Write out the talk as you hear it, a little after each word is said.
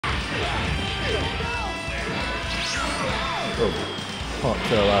Punk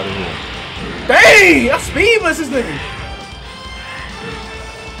tail out of here. Dang! I speedless this nigga.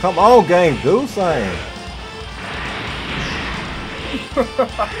 Come on, game, do something.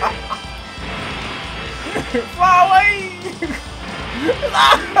 Fly away!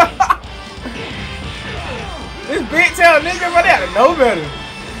 This big tail nigga right there know better.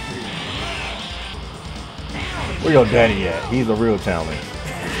 Where your daddy at? He's a real challenge.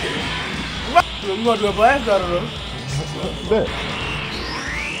 We gonna do a blast battle though. Bet.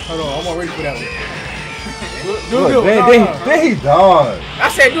 Hold on, I'm all ready for that one. Look, then he done. I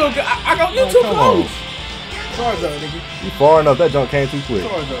said do it. I go, you too close. Sorry though, nigga. You far enough, that junk came too quick.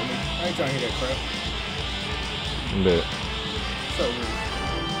 Sorry though, nigga. I ain't trying to hear that crap. Bet. So weird.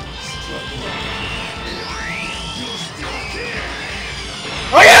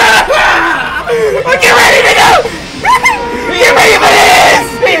 Oh yeah! Get ready, nigga! Get ready for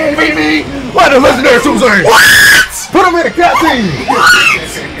this! What the listener Susan? What? Put him in a cutscene!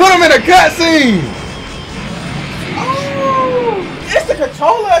 Put him in a cutscene! Oh, it's the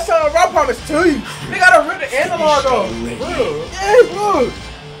controller or something, I promise to you. They gotta rip the analog off. Yeah, look.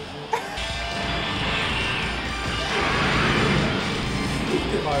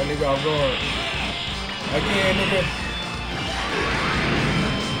 Alright, nigga, I'm going. Again, nigga.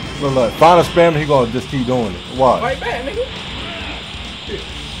 Look, final spam, he gonna just keep doing it. Watch. Fight back, nigga.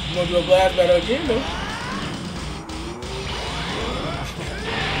 You gonna do a blast battle again, though?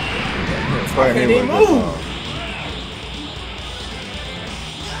 I can't even move.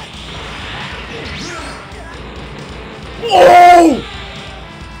 Whoa!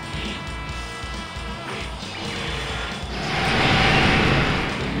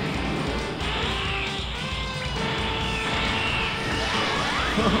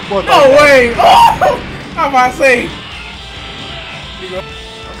 No way! Oh! How about I say?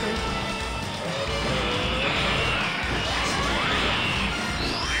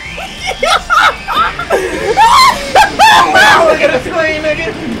 I'm gonna look at the screen, nigga.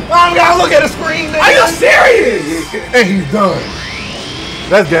 I'm gonna look at the screen, nigga. Are you serious? And he's done.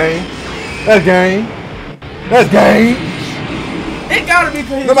 That's game. That's game. That's game. It gotta be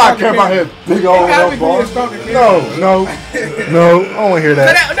because nobody care about his big old bar. No. I don't want to hear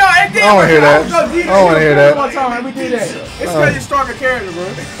that. No, I don't want to hear that. I don't want to hear that. One time, we did that. It's because you're stronger character, bro.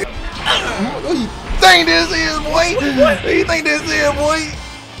 What you think this is, boy? What you think this is, boy?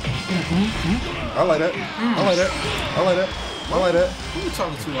 I like that. I like that. I like that. I like that. Who you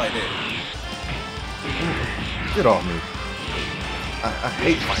talking to like that? Get off me. I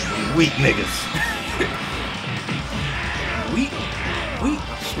hate fighting weak niggas. Weak?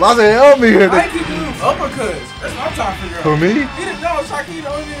 I said, help me here. I keep doing uppercuts. That's what I'm trying to figure out. For me? He didn't know. It's like he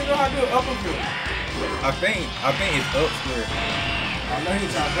don't even know how to do an uppercut. I think it's up square. I know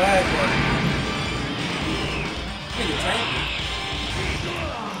he's trying to blast, but nigga tank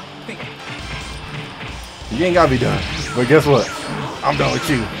me. You ain't gotta be done. But guess what? I'm done with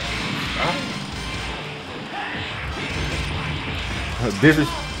you. This is.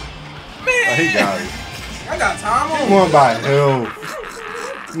 Man, he got it. I got time on. Won by hell.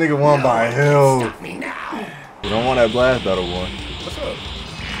 Nigga won by hell. You don't want that blast battle one. What's up?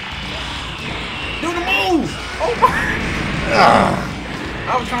 Do the move! Oh my!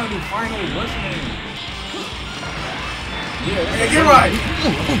 I was trying to do final what's name? Yeah, get right.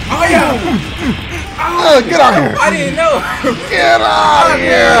 Oh yeah! Oh, get out here! I didn't know. Get out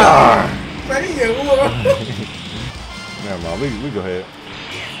here! Man, he get never mind. We go ahead.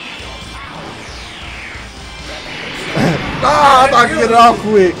 I thought I could get it off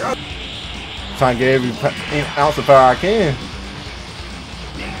quick. Trying to get every ounce of power I can.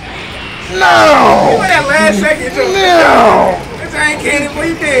 No! You went that last second, Joe. No! This ain't candy, what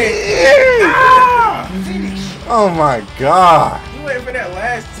you did? Yeah. Ah! Oh my god! You waiting for that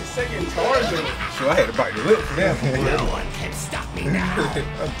last second charge, though. So I had to bite the lip for that. No one can stop me now.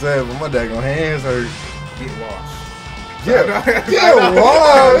 I tell you, but my daggone hands hurt. Get washed. Get washed!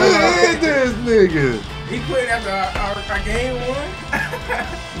 Look at this nigga. He quit after our game one.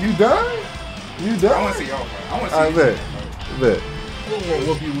 You done? You done? I want to see y'all fight. I want to see. I bet. Bet. Who gonna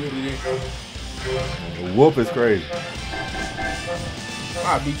whoop you with it? Whoop is crazy.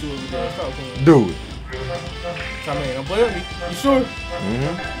 I'll beat you over there. Stop playing. Do it. Come in, don't play with me. You sure?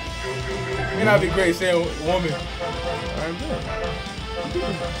 Mm-hmm. May not be great saying woman. I bet.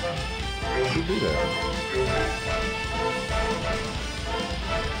 You do that.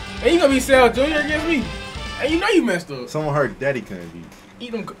 And you gonna be Sal Jr. against me? And you know you messed up. Someone heard daddy couldn't beat.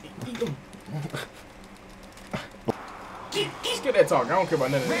 Eat them. Eat them. Just get that talk. I don't care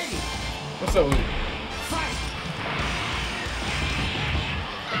about none of that. What's up with it?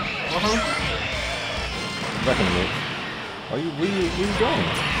 Uh-huh. Back in the mix. Where you going?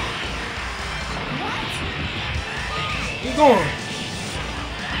 Keep going.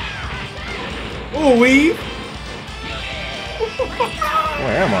 Ooh, weave.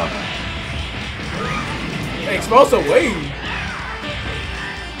 Where am I? Explosive wave.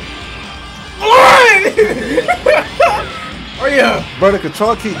 Run! Oh yeah. Bro, the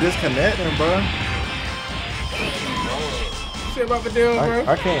control keep disconnecting, bro. Shit about the deal, bro.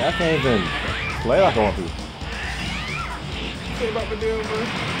 I can't even play like I want to. Shit about the deal, bro.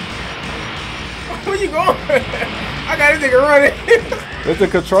 Where you going? I got this nigga running. It's the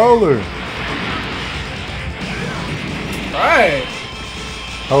controller. Alright.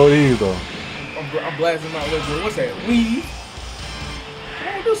 How old are you though? I'm blasting my little. What's that? Weave.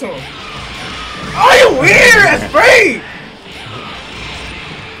 Come on, do something. Oh, you weird! That's great!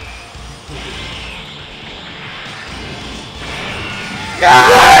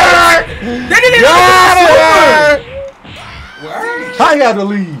 Got They didn't How you had to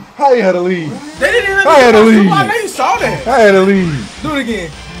leave? How you had to leave? They didn't even I had to leave. I know you saw that. I had to leave. Do it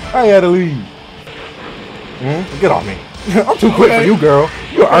again. I had to leave. Get off me. I'm too quick for you, girl.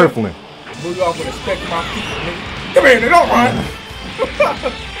 You're an earthling. Move you off with respect to my people, nigga. Come here, nigga. Don't run.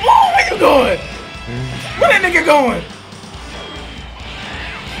 Oh, where you going? Where that nigga going?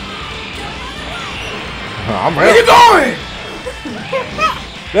 I'm Where ready. you going?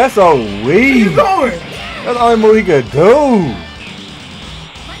 That's so Where you weak. going? That's the only move he could do.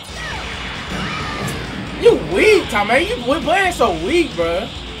 You weak, Tommy. You we playing so weak, bro.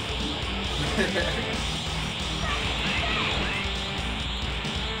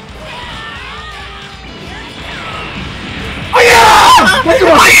 Oh yeah!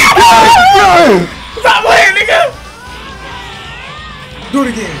 Stop playing, nigga! Do it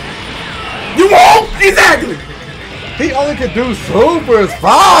again. You won't? Exactly. He only could do supers.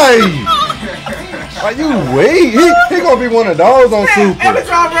 Fine. Like you wait. He gonna be one of those on Every super.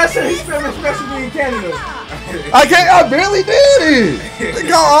 time wrestling, he's filming, especially in Canada. I can't. I barely did it.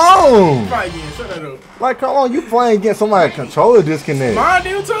 Go on. Try again. Shut that up. Like come on. You playing against somebody controller disconnect. Mine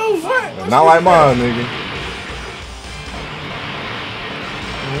do too. What? Not like mine, nigga.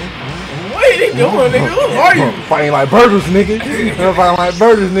 What are they doing, nigga? Who are you? Fighting like burgers, nigga. Fighting like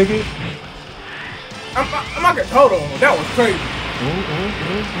burgers, nigga. I'm not gonna hold on. That was crazy.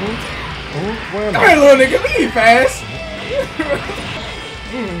 Where am Come here, little nigga. We need fast.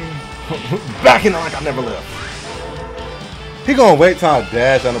 Back in like I never left. He gonna wait till I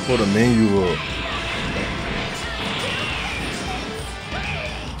dash and put a menu up.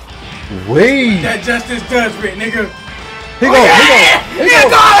 Wait. That justice judgment, nigga. He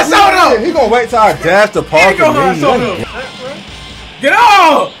gonna wait till I dash the park Go and hard, get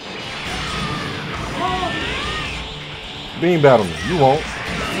off! Bean battle me. You won't.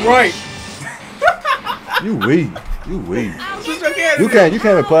 Right. You weak. You weak. You You can't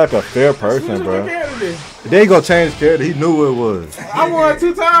even play like a fair person, bro. Then he gonna change his character. He knew what it was. I won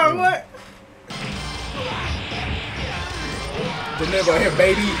 2 times, what? The nigga here,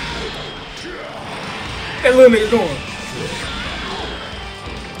 baby. That little nigga going.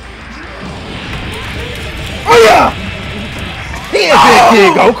 Oh yeah! He ain't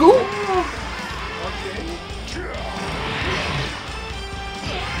Kid Goku.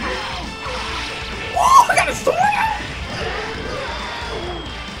 Oh, I got a sword!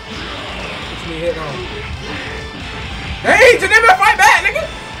 Puts me hit on. Hey, you never fight back, nigga!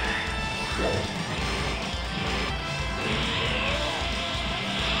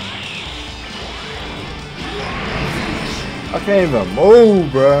 I can't even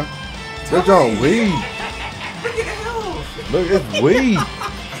move, bro. This on weak. Look at the health! Look, it's weak.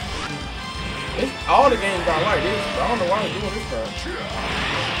 It's all the games I like this. I don't know why I'm doing this crap.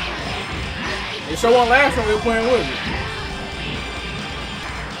 It sure won't last when we're playing with it.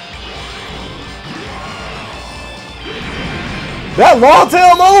 That long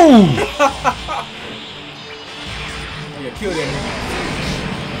tail move. I'm gonna kill that nigga.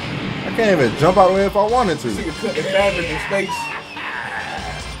 I can't even jump out the way if I wanted to. You can cut the fabric in space.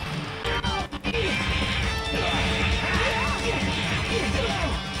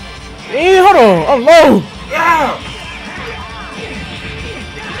 Hey, hold on, I'm low. Yeah!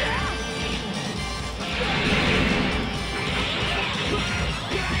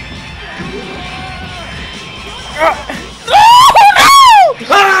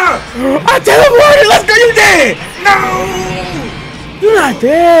 I teleported. Let's go. You dead? No! You're not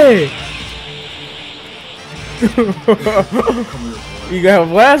dead. You got a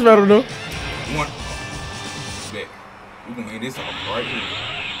blast battle though. One. Bet. We're gonna end this off right here.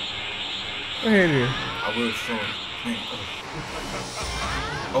 Go ahead here. I will show you.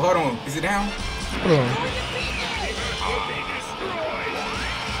 Oh, hold on. Is it down? Hold on.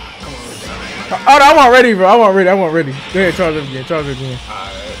 Oh, no, I'm not ready, bro. I'm not ready. I'm not ready. Go ahead, charge it again. Charge it again.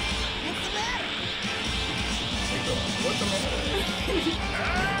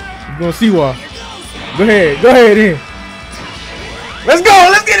 You're gonna see why. Go ahead. Go ahead, then. Let's go.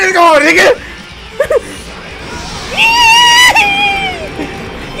 Let's get this going, nigga.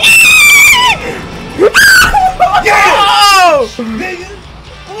 Yeah!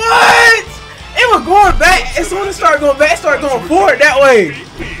 What? It was going back. As soon as it started going back, it started going forward that way.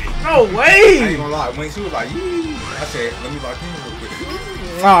 No way. I ain't gonna lie. When she was like, yee, I said, let me lock in real quick.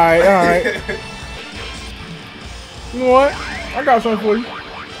 Alright, alright. You know what? I got something for you.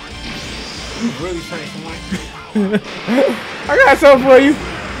 You really trying someone? I got something for you.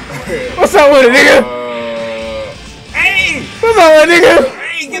 What's up with it, nigga? Hey! What's up with it, nigga?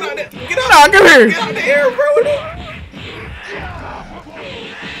 Hey, get out there. Get out. Nah, come here. Get out there, bro.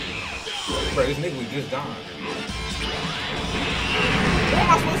 Bro, this nigga was just dying. What am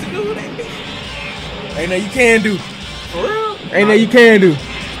I supposed to do with that bitch? Ain't nothing you can do. For real? Ain't nothing you can do.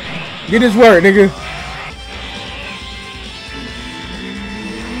 Get this work, nigga.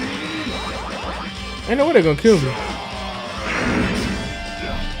 Ain't no way they're gonna kill me.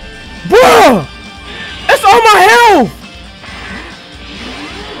 Bruh! That's all my health!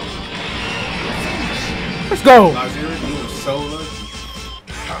 Let's go. Lazir, you was so lucky.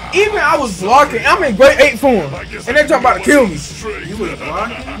 Even I was blocking. I'm in grade 8 form. And they're talking about to kill me. You was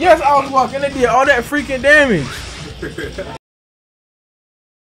blocking? Yes, I was blocking. They did all that freaking damage.